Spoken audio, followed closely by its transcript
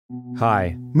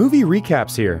Hi, Movie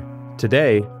Recaps here.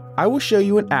 Today, I will show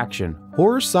you an action,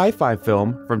 horror sci-fi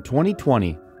film from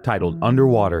 2020 titled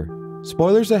Underwater.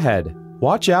 Spoilers ahead.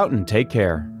 Watch out and take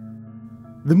care.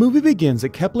 The movie begins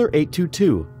at Kepler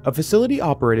 822, a facility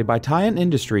operated by Tian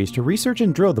Industries to research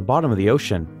and drill the bottom of the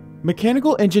ocean.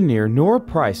 Mechanical engineer Nora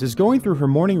Price is going through her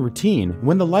morning routine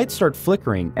when the lights start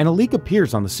flickering and a leak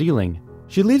appears on the ceiling.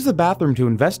 She leaves the bathroom to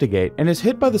investigate and is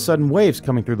hit by the sudden waves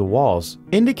coming through the walls,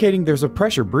 indicating there's a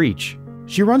pressure breach.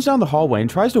 She runs down the hallway and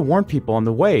tries to warn people on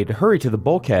the way to hurry to the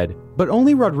bulkhead, but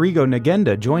only Rodrigo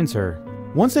Nagenda joins her.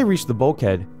 Once they reach the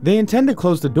bulkhead, they intend to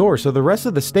close the door so the rest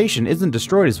of the station isn't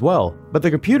destroyed as well, but the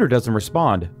computer doesn't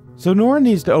respond. So Nora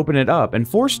needs to open it up and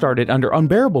force start it under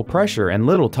unbearable pressure and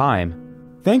little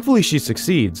time. Thankfully she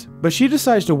succeeds, but she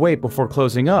decides to wait before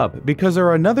closing up because there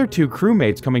are another two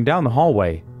crewmates coming down the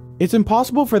hallway. It's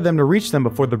impossible for them to reach them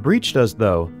before the breach does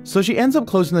though, so she ends up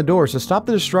closing the doors to stop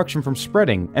the destruction from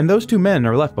spreading, and those two men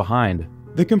are left behind.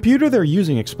 The computer they're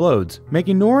using explodes,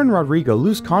 making Nora and Rodrigo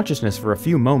lose consciousness for a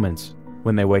few moments.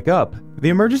 When they wake up, the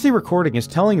emergency recording is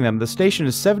telling them the station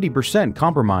is 70%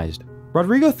 compromised.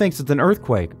 Rodrigo thinks it's an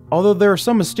earthquake, although there are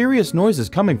some mysterious noises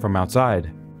coming from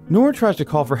outside. Nora tries to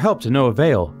call for help to no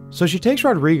avail, so she takes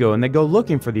Rodrigo and they go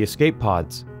looking for the escape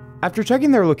pods. After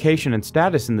checking their location and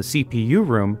status in the CPU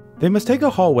room, they must take a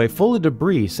hallway full of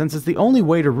debris since it's the only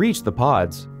way to reach the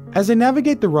pods. As they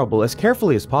navigate the rubble as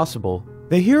carefully as possible,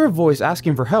 they hear a voice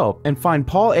asking for help and find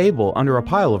Paul Abel under a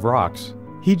pile of rocks.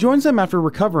 He joins them after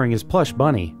recovering his plush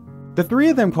bunny. The three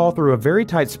of them crawl through a very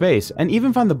tight space and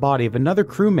even find the body of another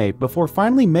crewmate before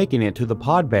finally making it to the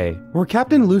pod bay, where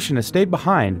Captain Lucian has stayed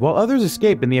behind while others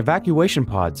escape in the evacuation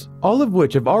pods, all of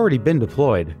which have already been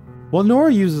deployed. While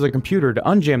Nora uses a computer to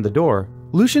unjam the door,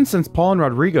 Lucian sends Paul and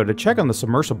Rodrigo to check on the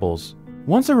submersibles.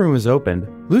 Once the room is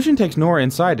opened, Lucian takes Nora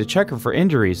inside to check her for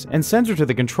injuries and sends her to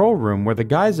the control room where the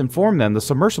guys inform them the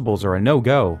submersibles are a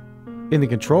no-go. In the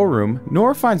control room,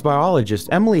 Nora finds biologist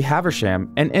Emily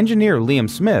Haversham and engineer Liam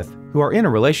Smith, who are in a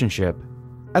relationship.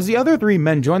 As the other three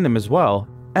men join them as well,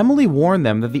 Emily warned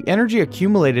them that the energy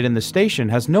accumulated in the station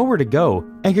has nowhere to go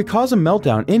and could cause a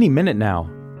meltdown any minute now.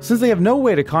 Since they have no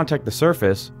way to contact the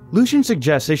surface, Lucian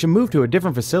suggests they should move to a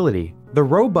different facility, the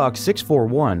Roebuck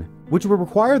 641, which would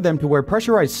require them to wear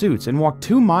pressurized suits and walk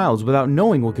 2 miles without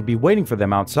knowing what could be waiting for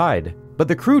them outside. But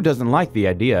the crew doesn't like the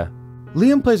idea.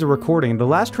 Liam plays a recording of the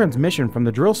last transmission from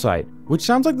the drill site, which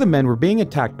sounds like the men were being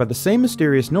attacked by the same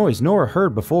mysterious noise Nora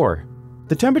heard before.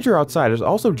 The temperature outside has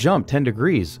also jumped 10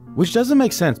 degrees, which doesn't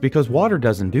make sense because water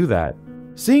doesn't do that.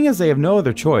 Seeing as they have no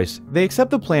other choice, they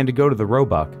accept the plan to go to the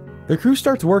Roebuck. The crew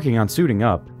starts working on suiting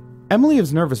up. Emily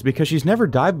is nervous because she's never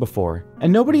dived before,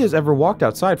 and nobody has ever walked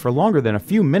outside for longer than a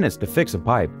few minutes to fix a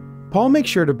pipe. Paul makes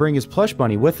sure to bring his plush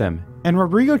bunny with him, and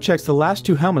Rodrigo checks the last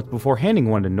 2 helmets before handing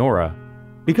one to Nora.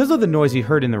 Because of the noise he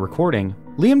heard in the recording,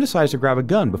 Liam decides to grab a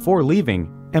gun before leaving,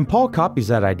 and Paul copies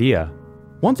that idea.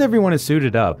 Once everyone is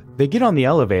suited up, they get on the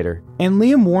elevator, and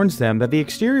Liam warns them that the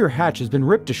exterior hatch has been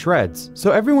ripped to shreds,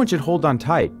 so everyone should hold on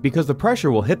tight because the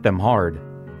pressure will hit them hard.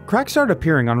 Cracks start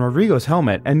appearing on Rodrigo's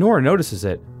helmet and Nora notices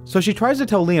it, so she tries to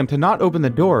tell Liam to not open the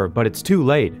door, but it's too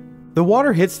late. The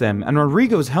water hits them and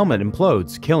Rodrigo's helmet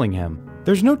implodes, killing him.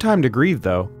 There's no time to grieve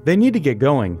though, they need to get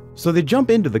going, so they jump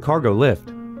into the cargo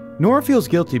lift. Nora feels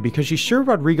guilty because she's sure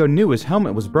Rodrigo knew his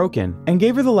helmet was broken and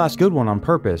gave her the last good one on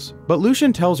purpose, but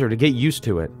Lucian tells her to get used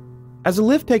to it. As the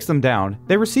lift takes them down,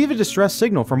 they receive a distress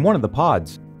signal from one of the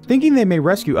pods. Thinking they may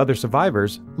rescue other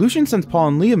survivors, Lucian sends Paul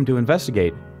and Liam to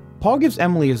investigate. Paul gives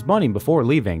Emily his bunny before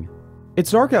leaving. It's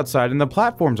dark outside and the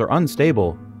platforms are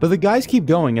unstable, but the guys keep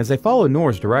going as they follow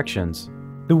Nora's directions.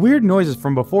 The weird noises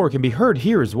from before can be heard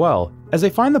here as well, as they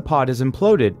find the pod has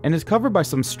imploded and is covered by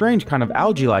some strange kind of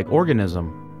algae-like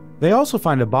organism. They also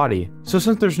find a body, so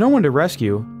since there's no one to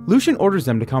rescue, Lucian orders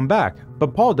them to come back,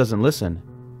 but Paul doesn't listen.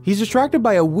 He's distracted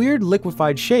by a weird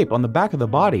liquefied shape on the back of the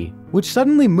body, which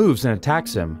suddenly moves and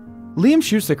attacks him. Liam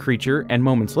shoots the creature and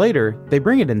moments later, they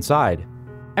bring it inside.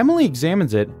 Emily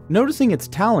examines it, noticing its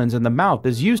talons and the mouth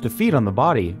is used to feed on the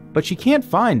body, but she can't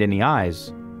find any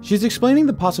eyes. She's explaining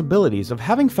the possibilities of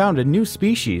having found a new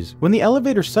species when the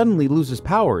elevator suddenly loses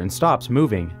power and stops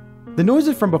moving. The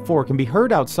noises from before can be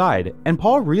heard outside, and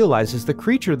Paul realizes the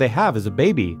creature they have is a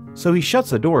baby, so he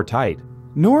shuts the door tight.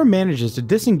 Nora manages to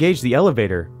disengage the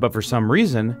elevator, but for some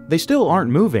reason, they still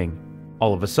aren't moving.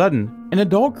 All of a sudden, an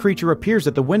adult creature appears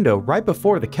at the window right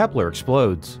before the Kepler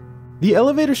explodes. The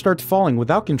elevator starts falling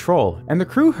without control, and the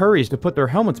crew hurries to put their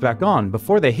helmets back on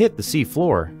before they hit the sea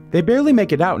floor. They barely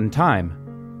make it out in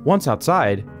time. Once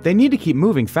outside, they need to keep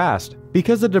moving fast,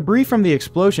 because the debris from the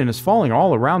explosion is falling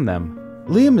all around them.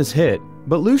 Liam is hit,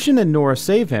 but Lucian and Nora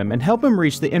save him and help him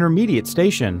reach the intermediate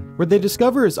station, where they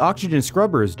discover his oxygen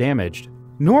scrubber is damaged.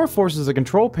 Nora forces a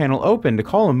control panel open to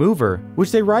call a mover,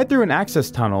 which they ride through an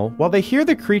access tunnel while they hear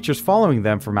the creatures following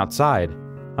them from outside.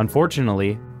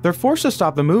 Unfortunately, they're forced to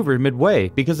stop the mover midway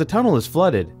because the tunnel is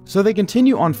flooded, so they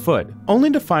continue on foot, only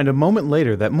to find a moment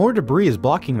later that more debris is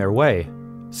blocking their way.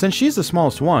 Since she's the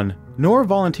smallest one, Nora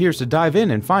volunteers to dive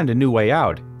in and find a new way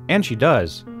out, and she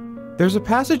does. There's a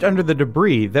passage under the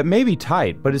debris that may be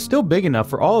tight but is still big enough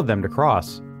for all of them to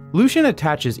cross. Lucian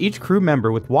attaches each crew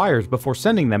member with wires before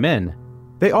sending them in.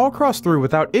 They all cross through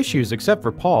without issues except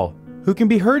for Paul, who can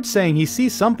be heard saying he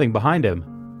sees something behind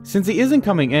him. Since he isn't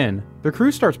coming in, the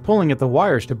crew starts pulling at the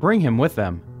wires to bring him with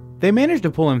them. They manage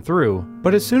to pull him through,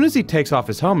 but as soon as he takes off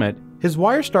his helmet, his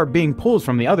wires start being pulled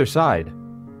from the other side.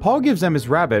 Paul gives them his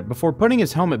rabbit before putting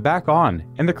his helmet back on,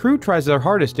 and the crew tries their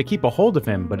hardest to keep a hold of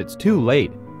him, but it's too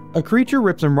late. A creature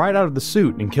rips him right out of the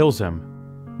suit and kills him.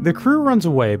 The crew runs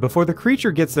away before the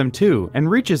creature gets them too and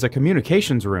reaches a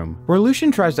communications room, where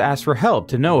Lucian tries to ask for help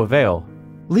to no avail.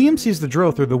 Liam sees the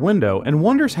drill through the window and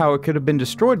wonders how it could have been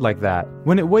destroyed like that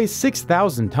when it weighs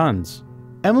 6,000 tons.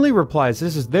 Emily replies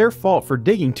this is their fault for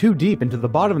digging too deep into the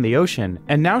bottom of the ocean,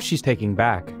 and now she's taking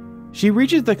back. She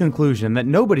reaches the conclusion that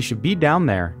nobody should be down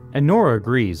there, and Nora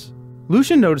agrees.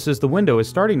 Lucian notices the window is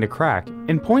starting to crack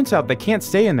and points out they can't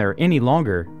stay in there any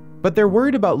longer, but they're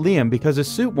worried about Liam because his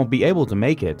suit won't be able to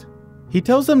make it. He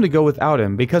tells them to go without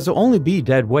him because he'll only be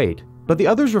dead weight, but the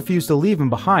others refuse to leave him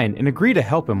behind and agree to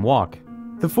help him walk.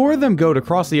 The four of them go to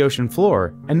cross the ocean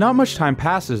floor, and not much time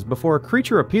passes before a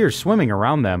creature appears swimming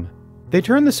around them. They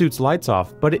turn the suit's lights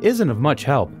off, but it isn't of much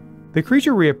help. The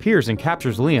creature reappears and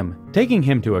captures Liam, taking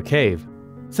him to a cave.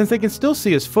 Since they can still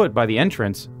see his foot by the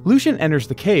entrance, Lucian enters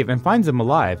the cave and finds him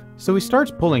alive, so he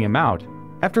starts pulling him out.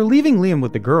 After leaving Liam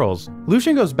with the girls,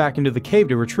 Lucian goes back into the cave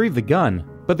to retrieve the gun,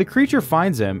 but the creature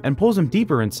finds him and pulls him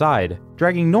deeper inside,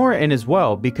 dragging Nora in as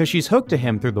well because she's hooked to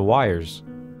him through the wires.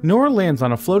 Nora lands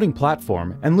on a floating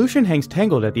platform and Lucian hangs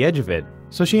tangled at the edge of it,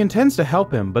 so she intends to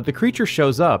help him, but the creature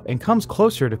shows up and comes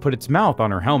closer to put its mouth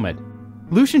on her helmet.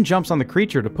 Lucian jumps on the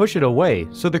creature to push it away,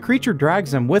 so the creature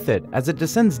drags him with it as it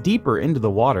descends deeper into the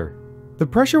water. The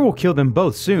pressure will kill them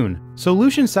both soon, so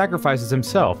Lucian sacrifices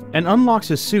himself and unlocks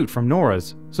his suit from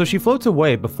Nora's, so she floats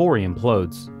away before he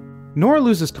implodes. Nora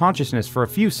loses consciousness for a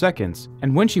few seconds,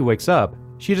 and when she wakes up,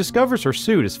 she discovers her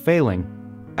suit is failing.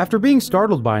 After being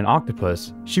startled by an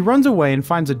octopus, she runs away and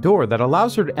finds a door that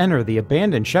allows her to enter the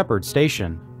abandoned Shepherd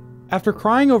station. After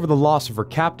crying over the loss of her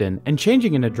captain and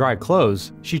changing into dry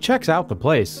clothes, she checks out the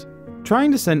place.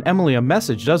 Trying to send Emily a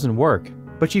message doesn't work,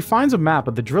 but she finds a map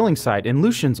of the drilling site in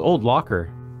Lucian's old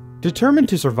locker. Determined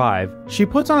to survive, she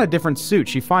puts on a different suit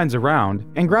she finds around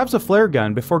and grabs a flare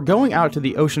gun before going out to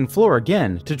the ocean floor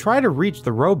again to try to reach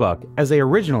the Roebuck as they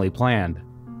originally planned.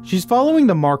 She's following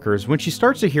the markers when she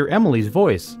starts to hear Emily's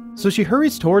voice, so she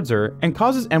hurries towards her and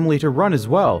causes Emily to run as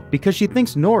well because she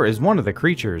thinks Nora is one of the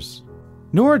creatures.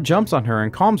 Nora jumps on her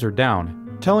and calms her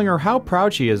down, telling her how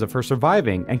proud she is of her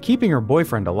surviving and keeping her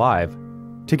boyfriend alive.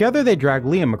 Together they drag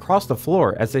Liam across the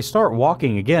floor as they start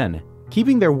walking again,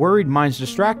 keeping their worried minds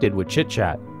distracted with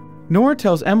chit-chat. Nora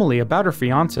tells Emily about her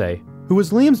fiancé, who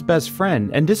was Liam's best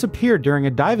friend and disappeared during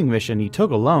a diving mission he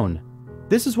took alone.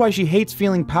 This is why she hates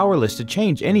feeling powerless to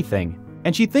change anything,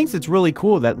 and she thinks it's really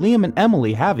cool that Liam and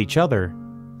Emily have each other.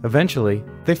 Eventually,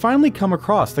 they finally come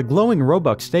across the glowing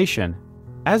Roebuck station.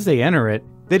 As they enter it,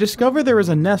 they discover there is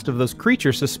a nest of those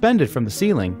creatures suspended from the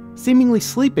ceiling, seemingly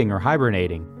sleeping or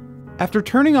hibernating. After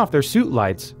turning off their suit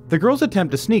lights, the girls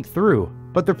attempt to sneak through,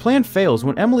 but their plan fails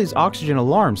when Emily's oxygen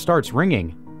alarm starts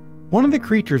ringing. One of the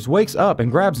creatures wakes up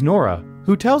and grabs Nora,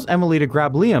 who tells Emily to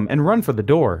grab Liam and run for the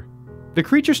door. The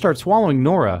creature starts swallowing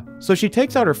Nora, so she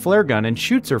takes out her flare gun and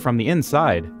shoots her from the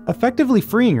inside, effectively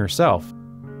freeing herself.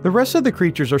 The rest of the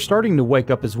creatures are starting to wake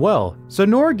up as well, so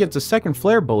Nora gets a second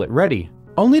flare bullet ready,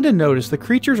 only to notice the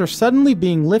creatures are suddenly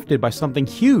being lifted by something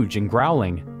huge and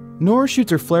growling. Nora shoots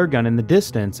her flare gun in the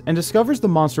distance and discovers the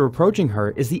monster approaching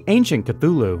her is the ancient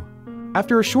Cthulhu.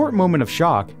 After a short moment of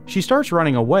shock, she starts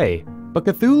running away, but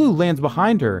Cthulhu lands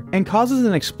behind her and causes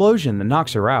an explosion that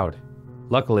knocks her out.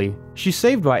 Luckily, she's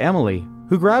saved by Emily,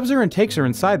 who grabs her and takes her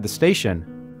inside the station.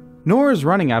 Nora is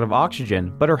running out of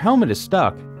oxygen, but her helmet is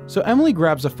stuck, so Emily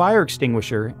grabs a fire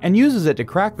extinguisher and uses it to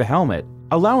crack the helmet,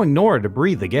 allowing Nora to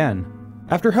breathe again.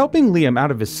 After helping Liam out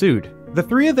of his suit, the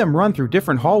three of them run through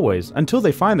different hallways until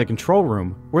they find the control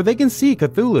room, where they can see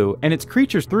Cthulhu and its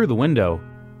creatures through the window.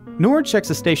 Nora checks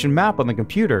the station map on the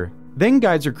computer, then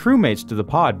guides her crewmates to the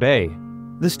pod bay.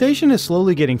 The station is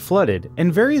slowly getting flooded,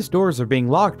 and various doors are being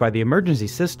locked by the emergency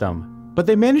system, but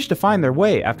they manage to find their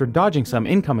way after dodging some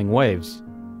incoming waves.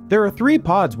 There are 3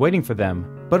 pods waiting for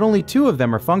them, but only 2 of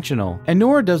them are functional, and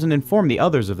Nora doesn't inform the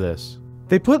others of this.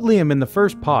 They put Liam in the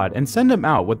first pod and send him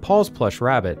out with Paul's plush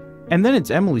rabbit, and then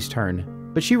it's Emily's turn,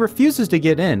 but she refuses to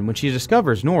get in when she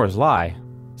discovers Nora's lie.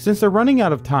 Since they're running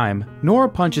out of time, Nora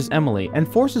punches Emily and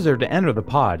forces her to enter the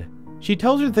pod. She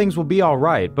tells her things will be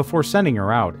alright before sending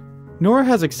her out. Nora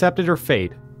has accepted her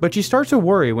fate, but she starts to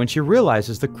worry when she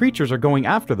realizes the creatures are going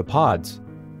after the pods.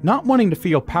 Not wanting to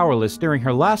feel powerless during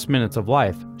her last minutes of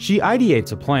life, she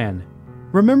ideates a plan.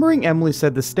 Remembering Emily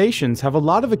said the stations have a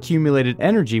lot of accumulated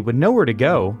energy with nowhere to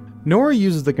go, Nora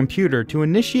uses the computer to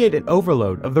initiate an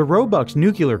overload of the Roebuck's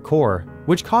nuclear core,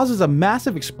 which causes a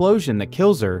massive explosion that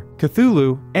kills her,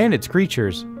 Cthulhu, and its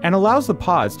creatures, and allows the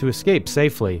pods to escape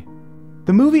safely.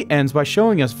 The movie ends by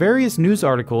showing us various news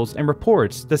articles and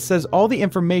reports that says all the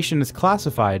information is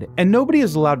classified and nobody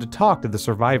is allowed to talk to the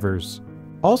survivors.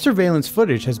 All surveillance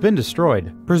footage has been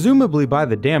destroyed, presumably by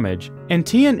the damage, and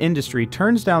TN Industry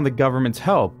turns down the government's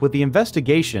help with the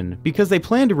investigation because they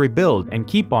plan to rebuild and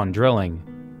keep on drilling.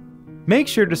 Make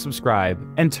sure to subscribe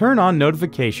and turn on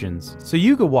notifications so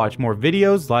you can watch more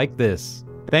videos like this.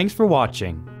 Thanks for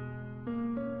watching.